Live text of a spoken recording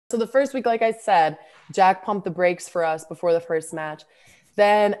So the first week, like I said, Jack pumped the brakes for us before the first match.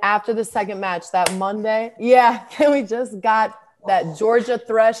 Then after the second match, that Monday, yeah, we just got that Georgia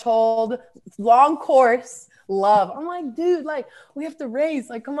threshold, long course, love. I'm like, dude, like we have to race.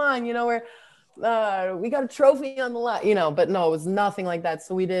 Like, come on, we got a trophy on the left, but no, it was nothing like that.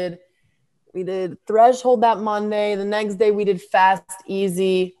 So we did threshold that Monday. The next day we did fast,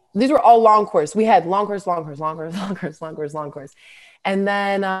 easy. These were all long course. We had long course, long course, long course, long course, long course, long course. And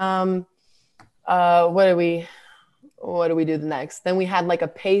then what do we do the next? Then we had like a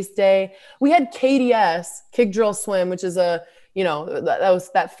pace day. We had KDS, kick drill swim, which is that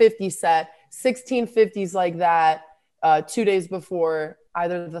was that 50 set, 16 50s like that 2 days before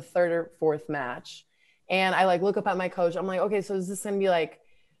either the third or fourth match. And I like look up at my coach. I'm like, okay, so is this going to be like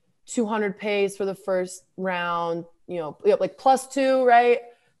 200 pace for the first round, like +2, right?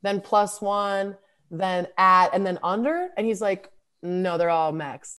 Then +1, then and then under. And he's like, no, they're all max.